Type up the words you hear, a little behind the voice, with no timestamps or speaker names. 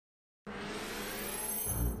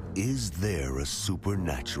Is there a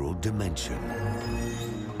supernatural dimension?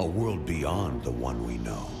 A world beyond the one we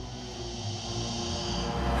know?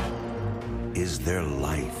 Is there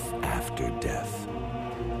life after death?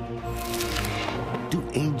 Do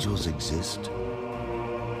angels exist?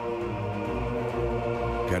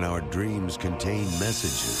 Can our dreams contain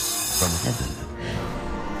messages from heaven?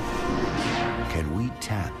 Can we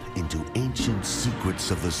tap into ancient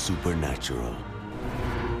secrets of the supernatural?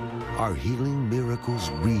 Are healing miracles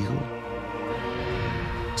real?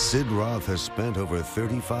 Sid Roth has spent over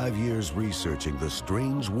 35 years researching the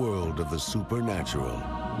strange world of the supernatural.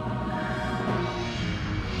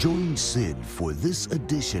 Join Sid for this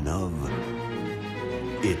edition of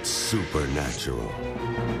It's Supernatural.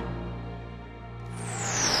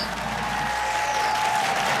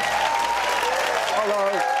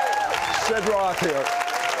 Hello, Sid Roth here.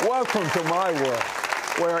 Welcome to my world,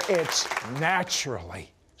 where it's naturally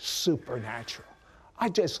supernatural. I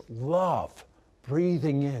just love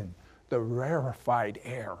breathing in the rarefied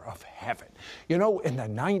air of heaven. You know, in the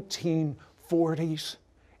 1940s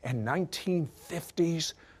and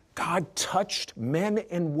 1950s, God touched men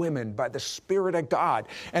and women by the Spirit of God,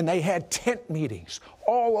 and they had tent meetings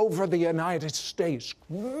all over the United States,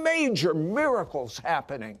 major miracles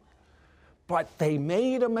happening. But they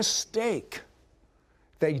made a mistake.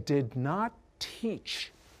 They did not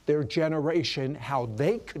teach their generation how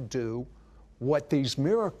they could do what these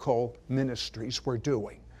miracle ministries were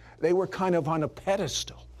doing. They were kind of on a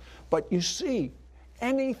pedestal. But you see,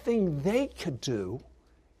 anything they could do,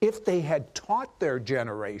 if they had taught their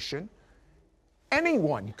generation,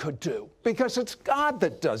 anyone could do, because it's God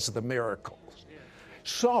that does the miracles.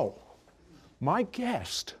 So, my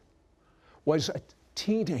guest was a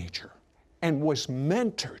teenager and was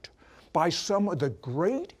mentored by some of the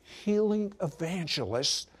great healing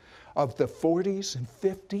evangelists of the 40s and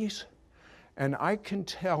 50s. And I can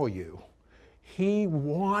tell you, he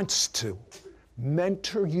wants to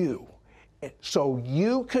mentor you so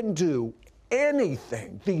you can do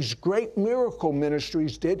anything these great miracle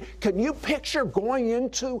ministries did. Can you picture going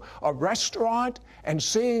into a restaurant and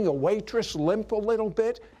seeing a waitress limp a little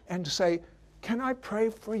bit and say, "Can I pray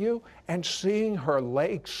for you?" and seeing her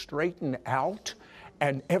legs straighten out,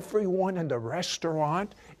 and everyone in the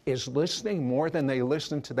restaurant is listening more than they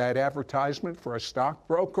listen to that advertisement for a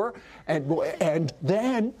stockbroker, and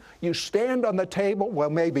then you stand on the table, well,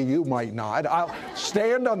 maybe you might not, I'll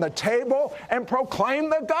stand on the table and proclaim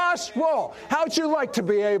the gospel. How'd you like to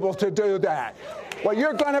be able to do that? Well,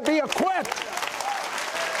 you're going to be equipped.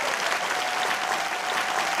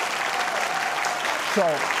 So,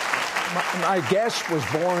 my guest was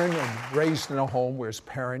born and raised in a home where his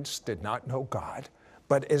parents did not know God,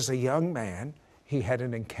 but as a young man, he had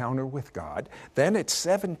an encounter with God. Then at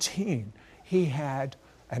 17, he had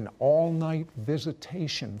an all-night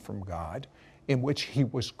visitation from God in which he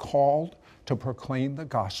was called to proclaim the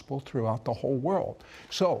gospel throughout the whole world.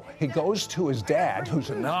 So he goes to his dad, who's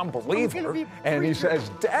a non-believer, and he says,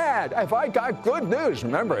 "Dad, have I got good news?"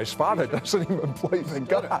 Remember, his father doesn't even believe in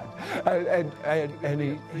God. And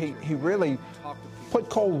he really put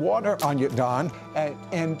cold water on you, Don,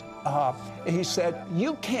 and he said,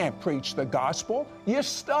 "You can't preach the gospel. You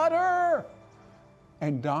stutter."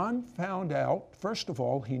 And Don found out, first of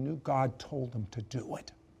all, he knew God told him to do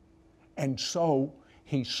it. And so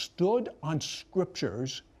he stood on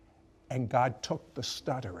scriptures, and God took the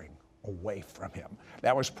stuttering away from him.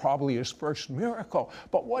 That was probably his first miracle.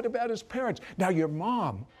 But what about his parents? Now, your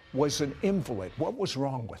mom was an invalid. What was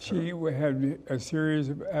wrong with her? She had a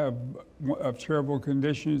series of terrible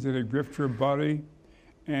conditions that had gripped her body,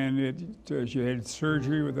 and she had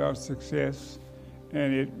surgery without success,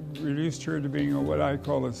 and it reduced her to being what I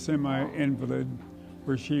call a semi-invalid,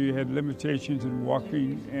 where she had limitations in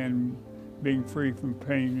walking and being free from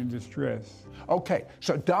pain and distress. Okay,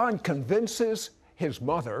 so Don convinces his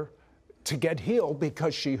mother to get healed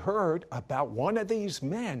because she heard about one of these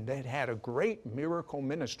men that had a great miracle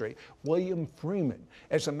ministry, William Freeman.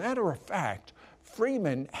 As a matter of fact,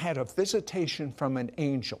 Freeman had a visitation from an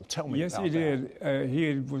angel. Tell me about that. Yes, he did.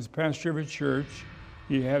 He was pastor of a church.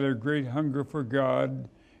 He had a great hunger for God.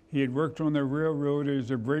 He had worked on the railroad as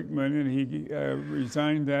a brakeman, and he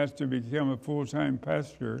resigned that to become a full-time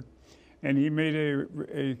pastor. And he made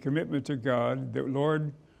a commitment to God that,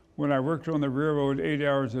 "Lord, when I worked on the railroad 8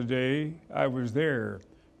 hours a day, I was there.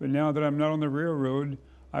 But now that I'm not on the railroad,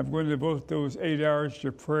 I'm going to devote those 8 hours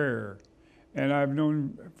to prayer." And I've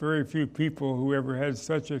known very few people who ever had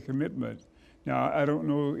such a commitment. Now, I don't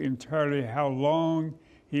know entirely how long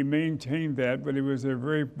he maintained that, but it was a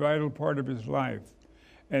very vital part of his life.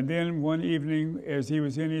 And then one evening, as he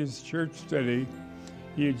was in his church study,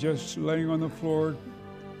 he had just laying on the floor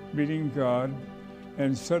meeting God,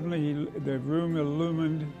 and suddenly the room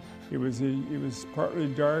illumined. It was partly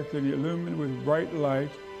dark and illumined with bright light,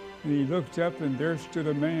 and he looked up and there stood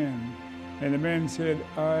a man. And the man said,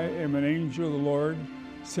 I am an angel of the Lord,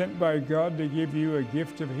 sent by God to give you a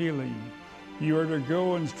gift of healing. You are to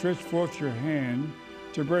go and stretch forth your hand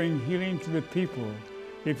to bring healing to the people.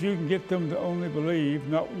 If you can get them to only believe,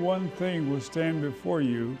 not one thing will stand before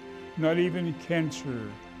you, not even cancer.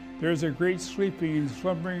 There's a great sleeping and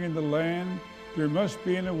slumbering in the land. There must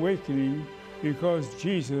be an awakening because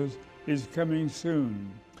Jesus is coming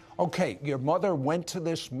soon. Okay, your mother went to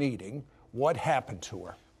this meeting. What happened to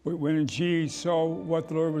her? When she saw what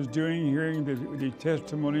the Lord was doing, hearing the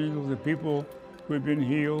testimonies of the people who had been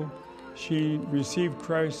healed, she received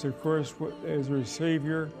Christ, of course, as her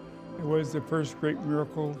Savior. It was the first great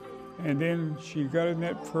miracle. And then she got in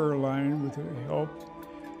that prayer line with help.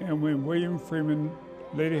 And when William Freeman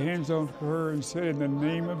laid hands on her and said, in the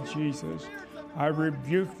name of Jesus, I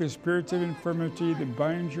rebuke the spirits of infirmity that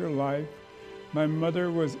bind your life, my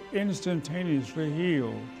mother was instantaneously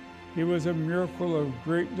healed. It was a miracle of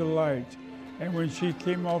great delight. And when she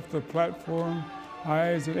came off the platform, I,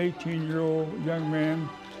 as an 18-year-old young man,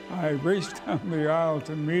 I raced down the aisle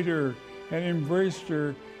to meet her and embraced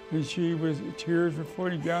her, and tears were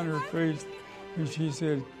flowing down her face, and she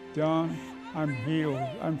said, Don, I'm healed.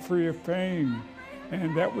 I'm free of pain.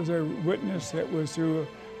 And that was a witness that was to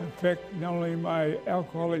affect not only my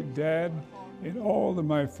alcoholic dad and all of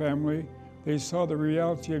my family. They saw the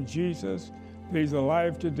reality of Jesus. He's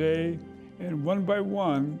alive today. And one by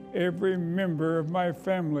one, every member of my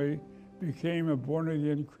family became a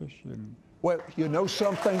born-again Christian. Well, you know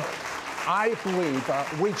something? I believe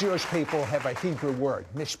we Jewish people have a Hebrew word,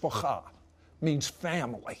 mishpacha, means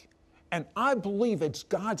family. And I believe it's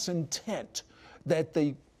God's intent that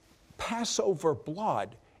the Passover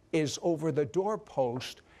blood is over the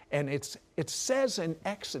doorpost, and it says in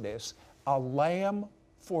Exodus, a lamb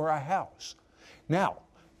for a house. Now,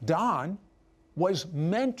 Don was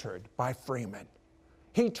mentored by Freeman.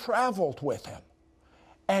 He traveled with him.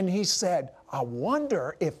 And he said, I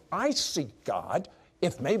wonder if I seek God,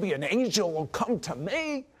 if maybe an angel will come to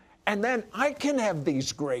me, and then I can have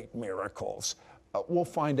these great miracles. We'll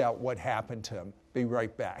find out what happened to him. Be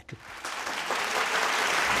right back.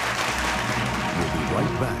 We'll be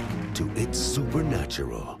right back to It's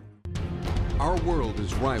Supernatural. Our world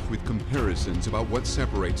is rife with comparisons about what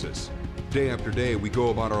separates us. Day after day, we go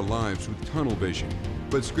about our lives with tunnel vision.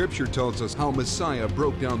 But Scripture tells us how Messiah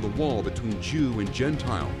broke down the wall between Jew and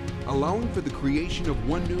Gentile, allowing for the creation of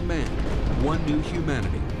one new man, one new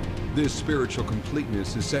humanity. This spiritual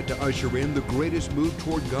completeness is set to usher in the greatest move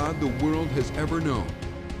toward God the world has ever known.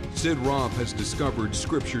 Sid Roth has discovered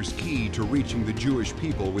Scripture's key to reaching the Jewish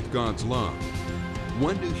people with God's love.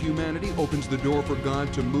 One new humanity opens the door for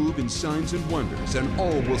God to move in signs and wonders, and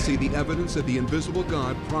all will see the evidence of the invisible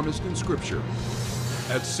God promised in Scripture.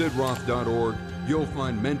 At sidroth.org, you'll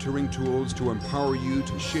find mentoring tools to empower you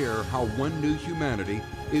to share how one new humanity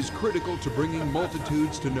is critical to bringing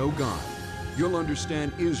multitudes to know God. You'll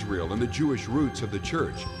understand Israel and the Jewish roots of the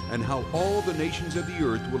church, and how all the nations of the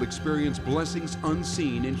earth will experience blessings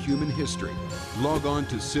unseen in human history. Log on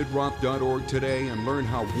to sidroth.org today and learn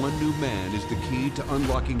how one new man is the key to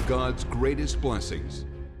unlocking God's greatest blessings.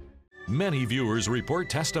 Many viewers report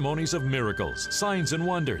testimonies of miracles, signs and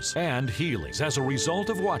wonders, and healings as a result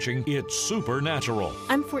of watching It's Supernatural.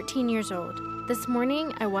 I'm 14 years old. This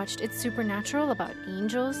morning, I watched It's Supernatural about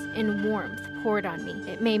angels, and warmth poured on me.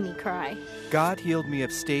 It made me cry. God healed me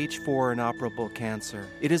of stage 4 inoperable cancer.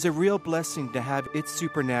 It is a real blessing to have It's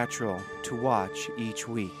Supernatural to watch each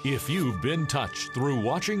week. If you've been touched through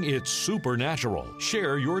watching It's Supernatural,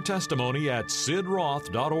 share your testimony at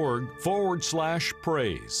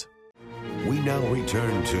sidroth.org/praise. We now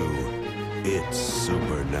return to It's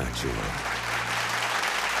Supernatural.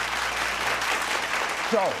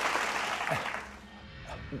 So,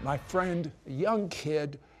 my friend, a young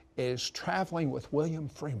kid, is traveling with William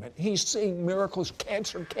Freeman. He's seeing miracles.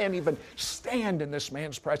 Cancer can't even stand in this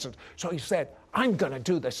man's presence. So he said, I'm going to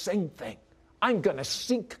do the same thing. I'm going to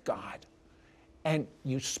seek God. And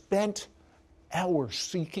you spent hours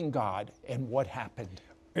seeking God, and what happened?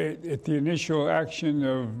 At the initial action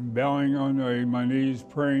of bowing on my knees,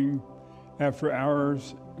 praying, after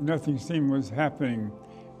hours, nothing seemed was happening.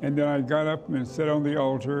 And then I got up and sat on the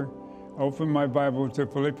altar, opened my Bible to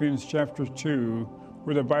Philippians chapter 2,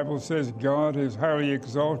 where the Bible says God has highly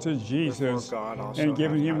exalted Jesus and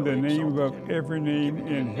given him the name above every name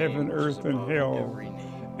in heaven, earth, and hell.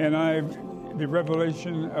 And the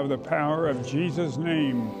revelation of the power of Jesus'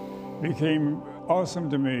 name became awesome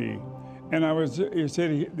to me. And he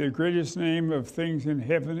said the greatest name of things in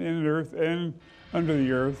heaven and earth and under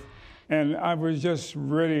the earth. And I was just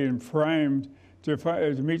ready and primed to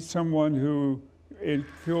meet someone who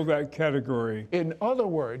filled that category. In other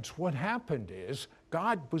words, what happened is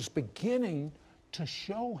God was beginning to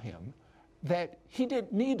show him that he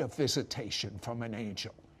didn't need a visitation from an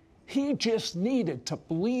angel. He just needed to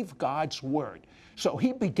believe God's word. So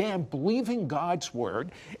he began believing God's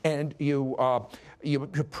word, and you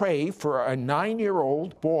pray for a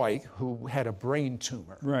 9-year-old boy who had a brain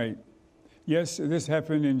tumor. Right. Yes, this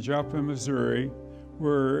happened in Joplin, Missouri,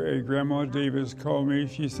 where a Grandma Davis called me.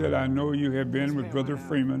 She said, I know you have been with Brother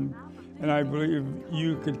Freeman, and I believe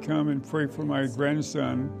you could come and pray for my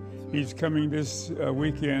grandson. He's coming this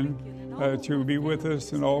weekend to be with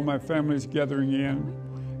us, and all my family's gathering in.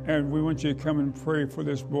 And we want you to come and pray for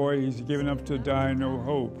this boy. He's given up to die, no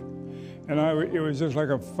hope. And it was just like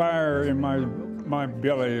a fire in my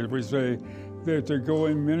belly. It was to go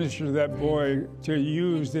and minister to that boy, to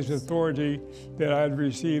use this authority that I had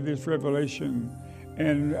received, this revelation.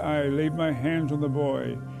 And I laid my hands on the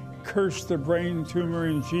boy, cursed the brain tumor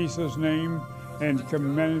in Jesus' name, and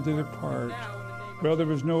commanded to depart. Well, there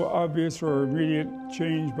was no obvious or immediate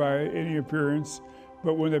change by any appearance,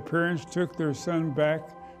 but when the parents took their son back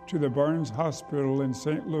to the Barnes Hospital in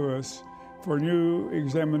St. Louis for new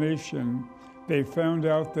examination, they found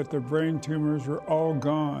out that the brain tumors were all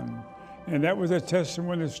gone. And that was a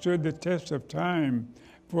testimony that stood the test of time,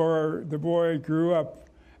 for the boy grew up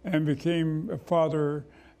and became a father,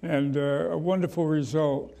 and a wonderful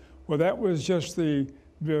result. Well, that was just the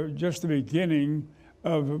beginning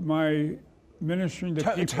of my ministering to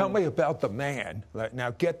people. Tell me about the man. Now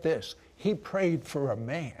get this. He prayed for a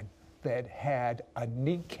man that had a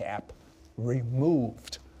kneecap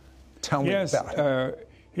removed. Tell me about it.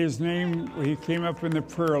 His name, he came up in the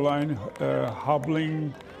prayer line,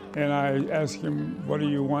 hobbling, and I asked him, what do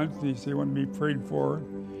you want? He said, I want to be prayed for.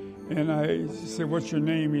 And I said, what's your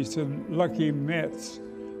name? He said, Lucky Metz.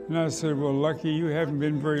 And I said, well, Lucky, you haven't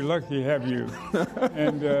been very lucky, have you?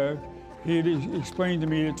 And he had explained to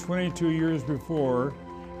me that 22 years before,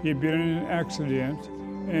 he had been in an accident,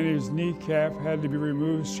 and his kneecap had to be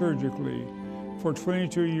removed surgically. For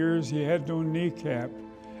 22 years, he had no kneecap.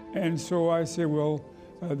 And so I said, well,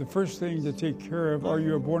 the first thing to take care of, are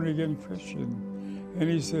you a born-again Christian? And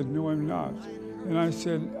he said, no, I'm not. And I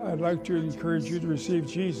said, I'd like to encourage you to receive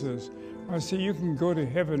Jesus. I said, you can go to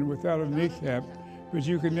heaven without a kneecap, but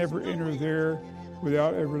you can never enter there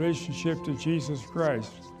without a relationship to Jesus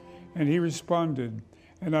Christ. And he responded,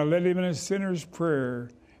 and I led him in a sinner's prayer,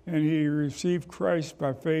 and he received Christ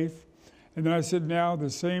by faith. And then I said, now the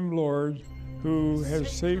same Lord who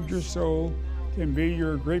has saved your soul can be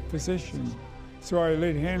your great physician. So I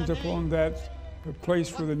laid hands upon that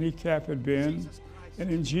place where the kneecap had been, and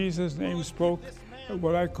in Jesus' name spoke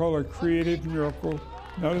what I call a creative miracle,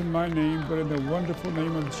 not in my name, but in the wonderful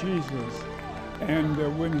name of Jesus.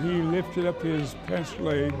 And when he lifted up his pants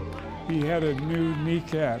leg, he had a new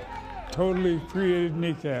kneecap, totally created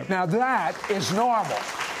kneecap. Now that is normal.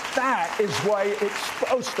 That is the way it's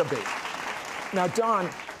supposed to be. Now, Don,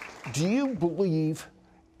 do you believe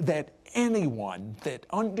that anyone that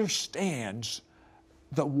understands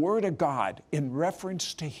the Word of God in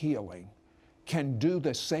reference to healing can do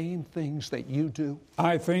the same things that you do?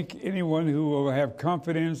 I think anyone who will have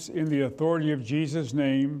confidence in the authority of Jesus'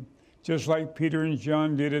 name, just like Peter and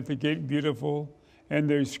John did at the Gate Beautiful, and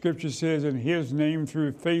the scripture says, in his name,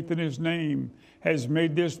 through faith in his name, has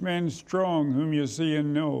made this man strong, whom you see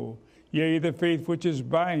and know. Yea, the faith which is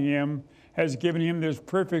by him has given him this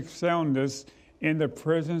perfect soundness in the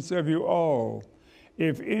presence of you all.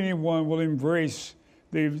 If anyone will embrace,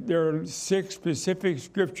 there are 6 specific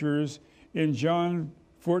scriptures in John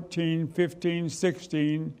 14, 15,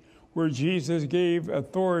 16, where Jesus gave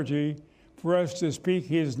authority for us to speak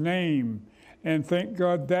his name. And thank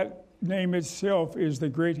God that name itself is the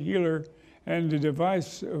great healer and the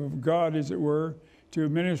device of God, as it were, to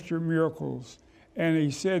minister miracles. And he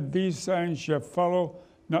said, these signs shall follow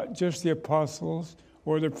not just the apostles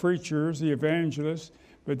or the preachers, the evangelists,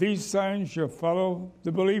 but these signs shall follow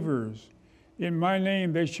the believers. In my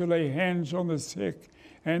name they shall lay hands on the sick,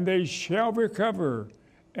 and they shall recover.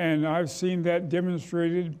 And I've seen that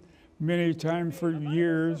demonstrated many times for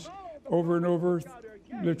years, over and over,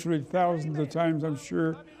 literally thousands of times, I'm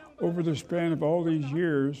sure, over the span of all these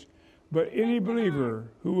years. But any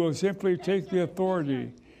believer who will simply take the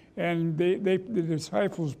authority, and the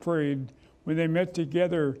disciples prayed when they met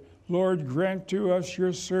together, Lord, grant to us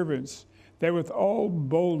your servants, that with all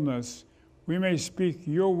boldness we may speak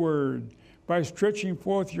your word, by stretching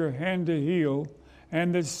forth your hand to heal,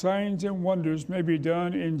 and that signs and wonders may be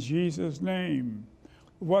done in Jesus' name.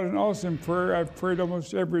 What an awesome prayer. I've prayed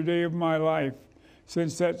almost every day of my life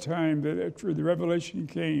since that time that the revelation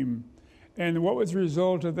came. And what was the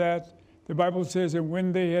result of that? The Bible says, and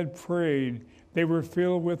when they had prayed, they were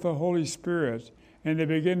filled with the Holy Spirit, and they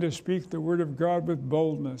began to speak the word of God with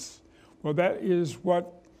boldness. Well, that is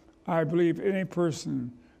what I believe any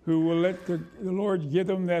person who will let the Lord give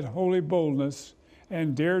them that holy boldness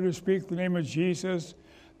and dare to speak the name of Jesus,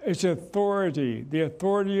 it's authority. The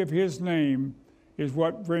authority of his name is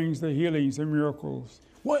what brings the healings and miracles.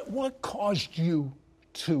 What caused you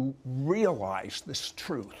to realize this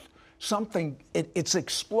truth? Something, it's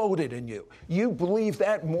exploded in you. You believe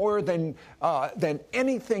that more than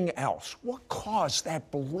anything else. What caused that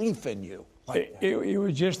belief in you? It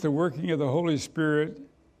was just the working of the Holy Spirit.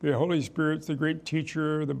 The Holy Spirit's the great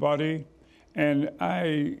teacher of the body. And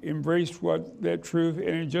I embraced that truth, and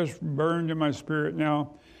it just burned in my spirit.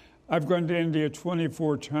 Now, I've gone to India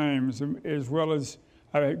 24 times, as well as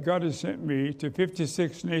God has sent me to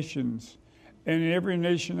 56 nations. And in every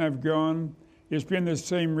nation I've gone, it's been the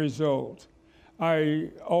same result. I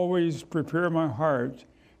always prepare my heart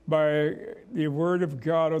by the word of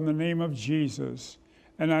God on the name of Jesus.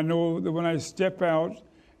 And I know that when I step out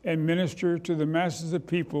and minister to the masses of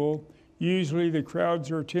people, usually the crowds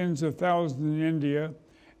are tens of thousands in India,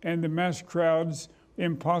 and the mass crowds,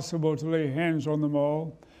 impossible to lay hands on them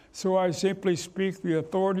all. So I simply speak the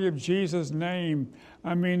authority of Jesus' name.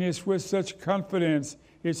 I mean, it's with such confidence.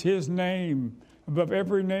 It's his name above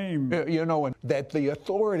every name. You know, that the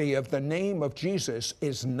authority of the name of Jesus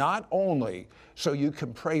is not only so you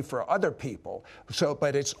can pray for other people,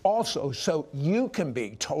 but it's also so you can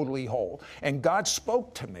be totally whole. And God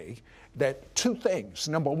spoke to me that two things.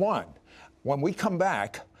 Number one, when we come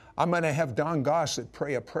back, I'm going to have Don Gossett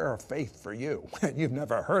pray a prayer of faith for you. You've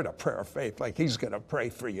never heard a prayer of faith like he's going to pray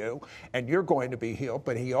for you, and you're going to be healed.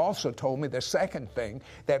 But he also told me the second thing,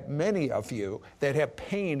 that many of you that have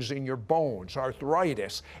pains in your bones,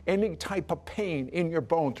 arthritis, any type of pain in your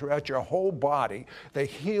bone throughout your whole body, the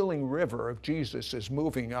healing river of Jesus is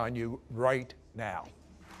moving on you right now.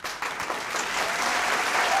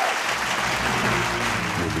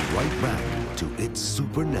 We'll be right back to It's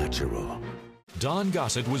Supernatural. Don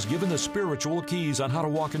Gossett was given the spiritual keys on how to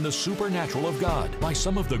walk in the supernatural of God by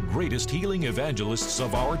some of the greatest healing evangelists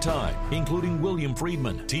of our time, including William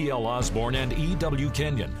Friedman, T.L. Osborne, and E.W.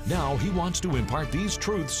 Kenyon. Now he wants to impart these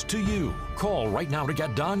truths to you. Call right now to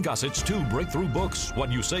get Don Gossett's 2 breakthrough books,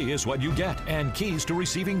 What You Say Is What You Get, and Keys to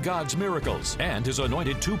Receiving God's Miracles, and his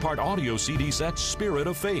anointed 2-part audio CD set, Spirit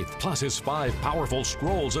of Faith, plus his 5 powerful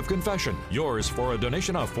scrolls of confession. Yours for a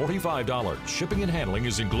donation of $45. Shipping and handling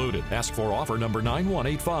is included. Ask for offer number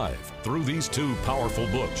 9185. Through these 2 powerful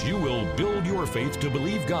books, you will build your faith to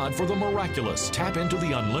believe God for the miraculous. Tap into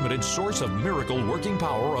the unlimited source of miracle working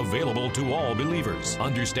power available to all believers.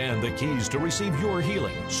 Understand the keys to receive your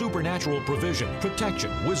healing, supernatural provision,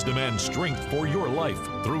 protection, wisdom, and strength for your life.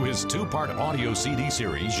 Through his 2-part audio CD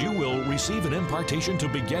series, you will receive an impartation to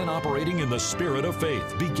begin operating in the spirit of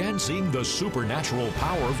faith. Begin seeing the supernatural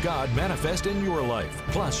power of God manifest in your life.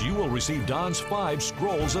 Plus, you will receive Don's 5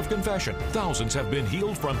 scrolls of confession. Thousands have been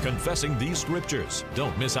healed from confessing these scriptures.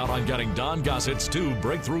 Don't miss out on getting Don Gossett's 2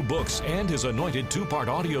 breakthrough books and his anointed 2-part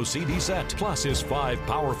audio CD set, plus his 5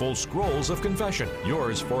 powerful scrolls of confession.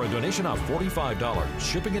 Yours for a donation of $45.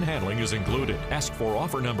 Shipping and handling is included. Ask for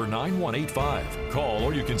offer number 9185. Call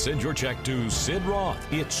or you can send your check to Sid Roth.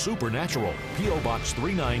 It's Supernatural. P.O. Box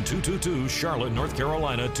 39222, Charlotte, North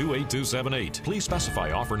Carolina 28278. Please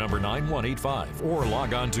specify offer number 9185 or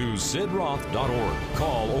log on to sidroth.org.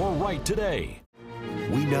 Call or write today.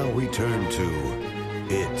 We now return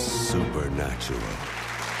to It's Supernatural.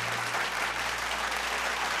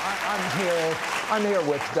 I'm here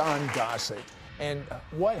with Don Gossett. And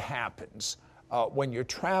what happens when you're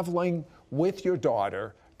traveling with your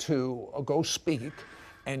daughter to go speak,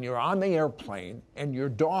 and you're on the airplane, and your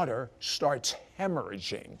daughter starts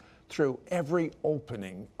hemorrhaging through every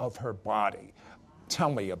opening of her body? Tell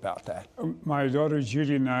me about that. My daughter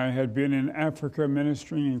Judy and I had been in Africa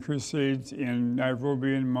ministering in crusades in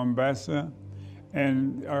Nairobi and Mombasa,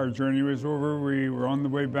 and our journey was over. We were on the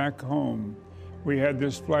way back home. We had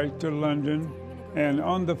this flight to London, and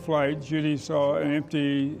on the flight, Judy saw an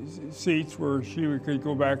empty seats where she could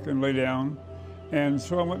go back and lay down. And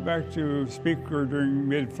so I went back to speak to her during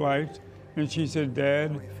mid-flight, and she said,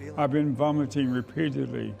 "Dad, I've been vomiting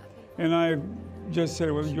repeatedly." And I just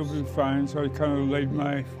said, "Well, you'll be fine." So I kind of laid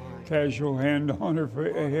my casual hand on her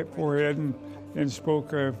forehead and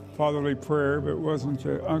spoke a fatherly prayer, but it wasn't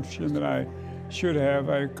the unction that I should have,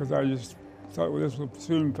 because I just thought, well, this will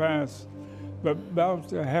soon pass. But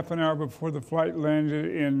about half an hour before the flight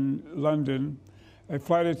landed in London, a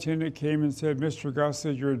flight attendant came and said, Mr.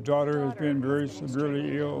 Gossett, your daughter has been very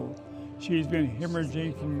severely ill. She's been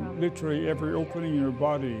hemorrhaging from literally every opening in her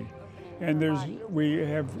body. And we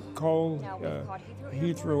have called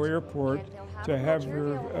Heathrow Airport to have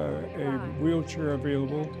her a wheelchair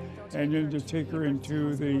available and then to take her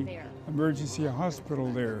into the emergency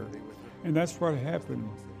hospital there. And that's what happened.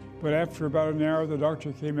 But after about an hour, the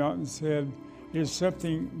doctor came out and said, it's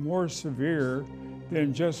something more severe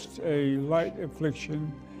than just a light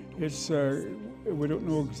affliction. It's, we don't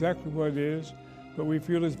know exactly what it is, but we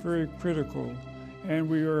feel it's very critical. And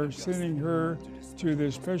we are sending her to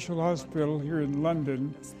the special hospital here in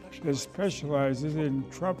London that specializes in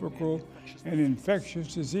tropical and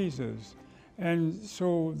infectious diseases. And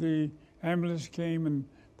so the ambulance came and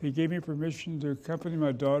they gave me permission to accompany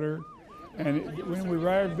my daughter. And when we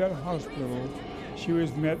arrived at the hospital, she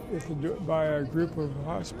was met by a group of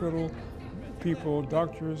hospital people,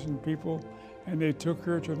 doctors and people, and they took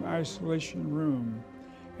her to an isolation room.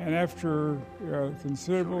 And after a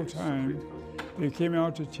considerable time, they came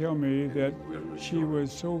out to tell me that she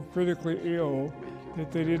was so critically ill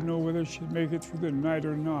that they didn't know whether she'd make it through the night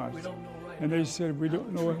or not. And they said, we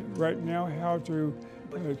don't know right now how to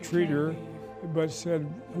treat her, but said,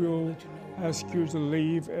 we'll ask you to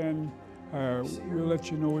leave and we'll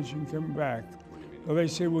let you know when you can come back. Well, they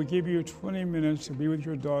said, we'll give you 20 minutes to be with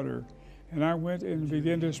your daughter. And I went and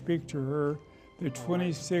began to speak to her the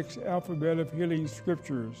 26 alphabet of healing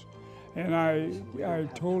scriptures. And I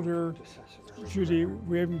told her, Judy,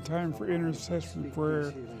 we haven't time for intercession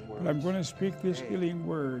prayer, but I'm going to speak this healing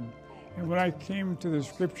word. And when I came to the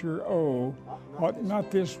scripture, ought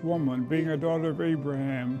not this woman, being a daughter of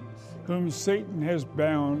Abraham, whom Satan has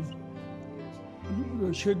bound,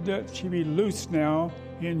 should not she be loosed now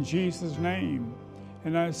in Jesus' name?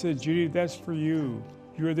 And I said, Judy, that's for you.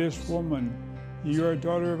 You're this woman. You're a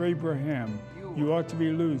daughter of Abraham. You ought to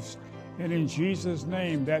be loosed. And in Jesus'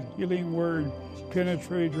 name, that healing word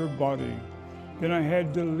penetrated her body. Then I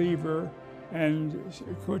had to leave her and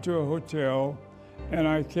go to a hotel. And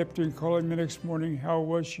I kept on calling the next morning, how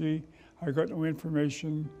was she? I got no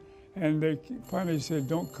information. And they finally said,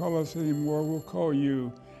 don't call us anymore, we'll call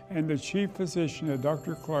you. And the chief physician,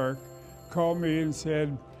 Dr. Clark, called me and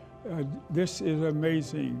said, this is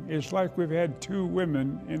amazing. It's like we've had two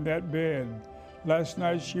women in that bed. Last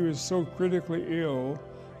night she was so critically ill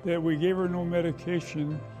that we gave her no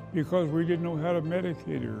medication because we didn't know how to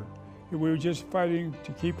medicate her. We were just fighting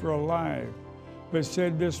to keep her alive. But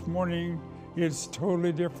said this morning, it's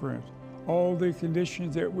totally different. All the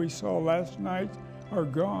conditions that we saw last night are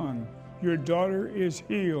gone. Your daughter is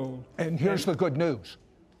healed. And here's the good news.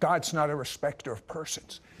 God's not a respecter of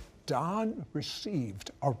persons. Don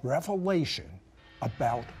received a revelation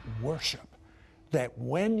about worship, that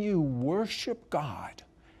when you worship God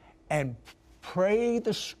and pray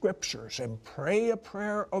the scriptures and pray a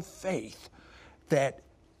prayer of faith, that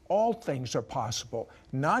all things are possible,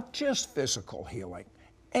 not just physical healing,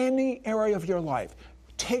 any area of your life.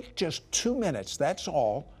 Take just 2 minutes, that's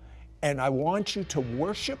all, and I want you to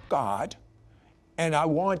worship God. And I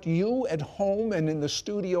want you at home and in the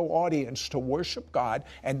studio audience to worship God,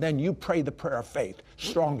 and then you pray the prayer of faith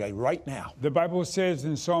strongly right now. The Bible says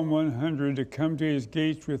in Psalm 100 to come to his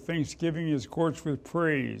gates with thanksgiving, his courts with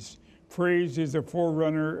praise. Praise is the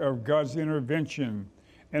forerunner of God's intervention.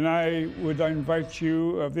 And I would invite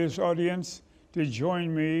you of this audience to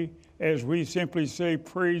join me as we simply say,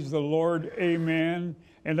 praise the Lord, amen.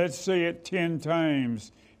 And let's say it 10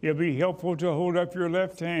 times. It'll be helpful to hold up your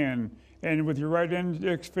left hand and with your right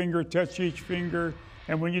index finger, touch each finger.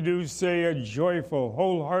 And when you do, say a joyful,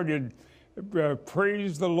 wholehearted,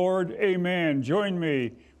 praise the Lord, amen. Join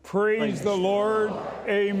me. Praise the Lord,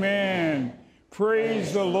 amen.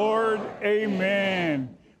 Praise the Lord,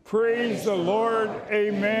 amen. Praise the Lord,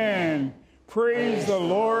 amen. Praise the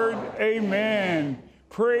Lord, amen.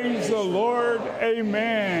 Praise the Lord,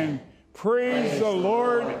 amen. Praise the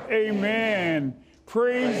Lord, amen.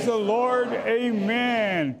 Praise the Lord,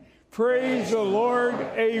 amen. Praise the Lord,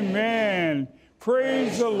 amen.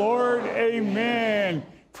 Praise the Lord, amen.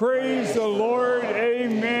 Praise the Lord,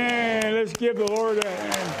 amen. Let's give the Lord a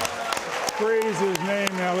hand. Praise his name,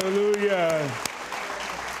 hallelujah.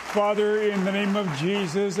 Father, in the name of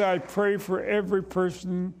Jesus, I pray for every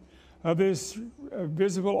person of this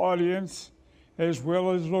visible audience, as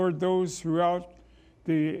well as, Lord, those throughout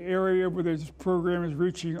the area where this program is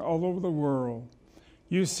reaching all over the world.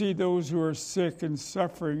 You see those who are sick and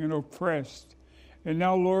suffering and oppressed. And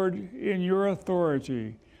now, Lord, in your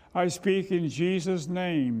authority, I speak in Jesus'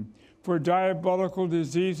 name for diabolical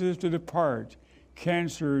diseases to depart,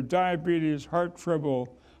 cancer, diabetes, heart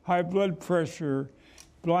trouble, high blood pressure,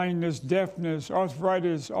 blindness, deafness,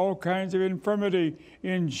 arthritis, all kinds of infirmity.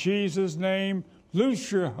 In Jesus' name,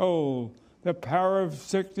 loose your hold. The power of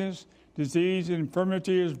sickness, disease,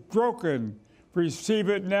 infirmity is broken. Receive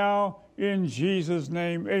it now in Jesus'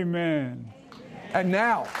 name. Amen. And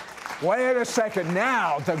now, wait a second.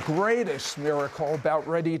 Now, the greatest miracle about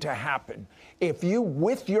ready to happen. If you,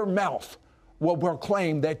 with your mouth, will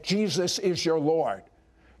proclaim that Jesus is your Lord,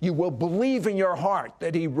 you will believe in your heart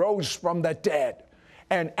that he rose from the dead,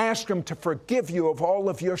 and ask him to forgive you of all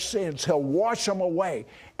of your sins. He'll wash them away.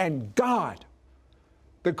 And God,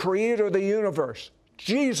 the creator of the universe,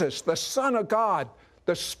 Jesus, the Son of God,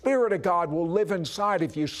 the Spirit of God will live inside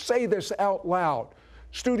of you. Say this out loud.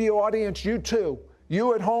 Studio audience, you too.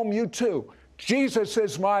 You at home, you too. Jesus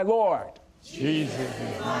is my Lord. Jesus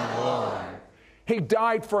is my Lord. He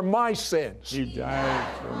died for my sins. He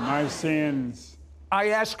died for my sins. I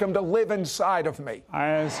ask him to live inside of me. I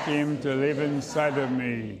ask him to live inside of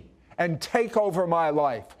me. And take over my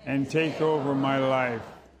life. And take over my life.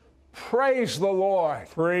 Praise the Lord.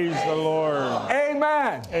 Praise the Lord.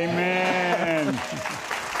 Amen. Amen.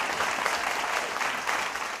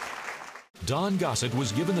 Don Gossett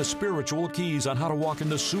was given the spiritual keys on how to walk in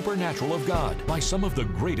the supernatural of God by some of the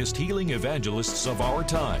greatest healing evangelists of our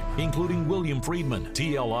time, including William Friedman,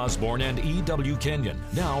 T.L. Osborne, and E.W. Kenyon.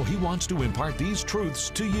 Now he wants to impart these truths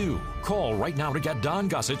to you. Call right now to get Don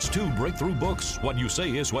Gossett's 2 breakthrough books, What You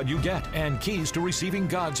Say Is What You Get, and Keys to Receiving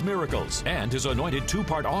God's Miracles, and his anointed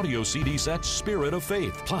 2-part audio CD set, Spirit of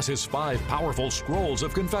Faith, plus his 5 powerful scrolls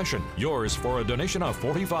of confession. Yours for a donation of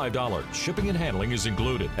 $45. Shipping and handling is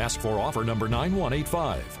included. Ask for offer number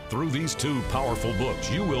 9185. Through these 2 powerful books,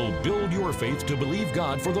 you will build your faith to believe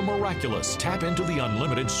God for the miraculous. Tap into the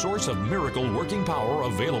unlimited source of miracle working power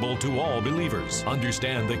available to all believers.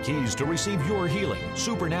 Understand the keys to receive your healing,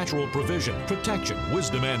 supernatural provision, protection,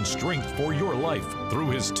 wisdom, and strength for your life. Through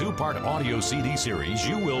his 2-part audio CD series,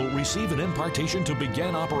 you will receive an impartation to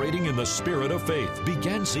begin operating in the spirit of faith.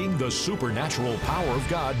 Begin seeing the supernatural power of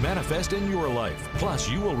God manifest in your life. Plus,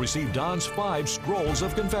 you will receive Don's 5 scrolls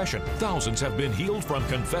of confession. Thousands have been healed from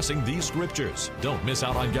confessing these scriptures. Don't miss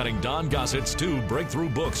out on getting Don Gossett's 2 breakthrough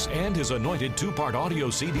books and his anointed 2-part audio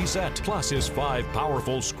CD set, plus his 5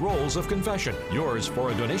 powerful scrolls of confession. Yours for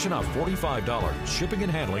a donation of $45. Shipping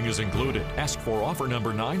and handling is included. Ask for offer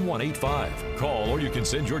number 9185. Call or you can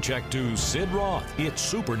send your check to Sid Roth. It's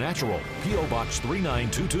Supernatural. P.O. Box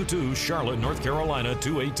 39222, Charlotte, North Carolina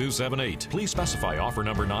 28278. Please specify offer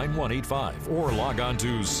number 9185 or log on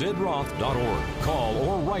to sidroth.org. Call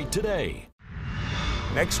or write today.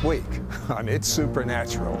 Next week on It's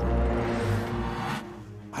Supernatural,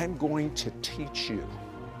 I'm going to teach you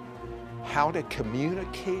how to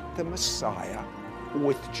communicate the Messiah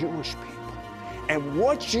with Jewish people. And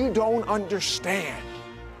what you don't understand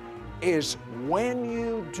is when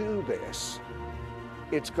you do this,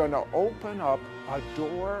 it's going to open up a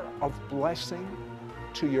door of blessing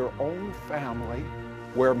to your own family,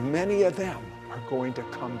 where many of them are going to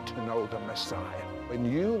come to know the Messiah.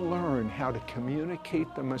 When you learn how to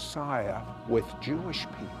communicate the Messiah with Jewish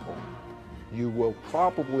people, you will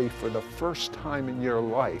probably, for the first time in your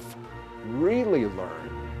life, really learn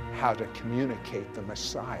how to communicate the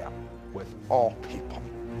Messiah with all people.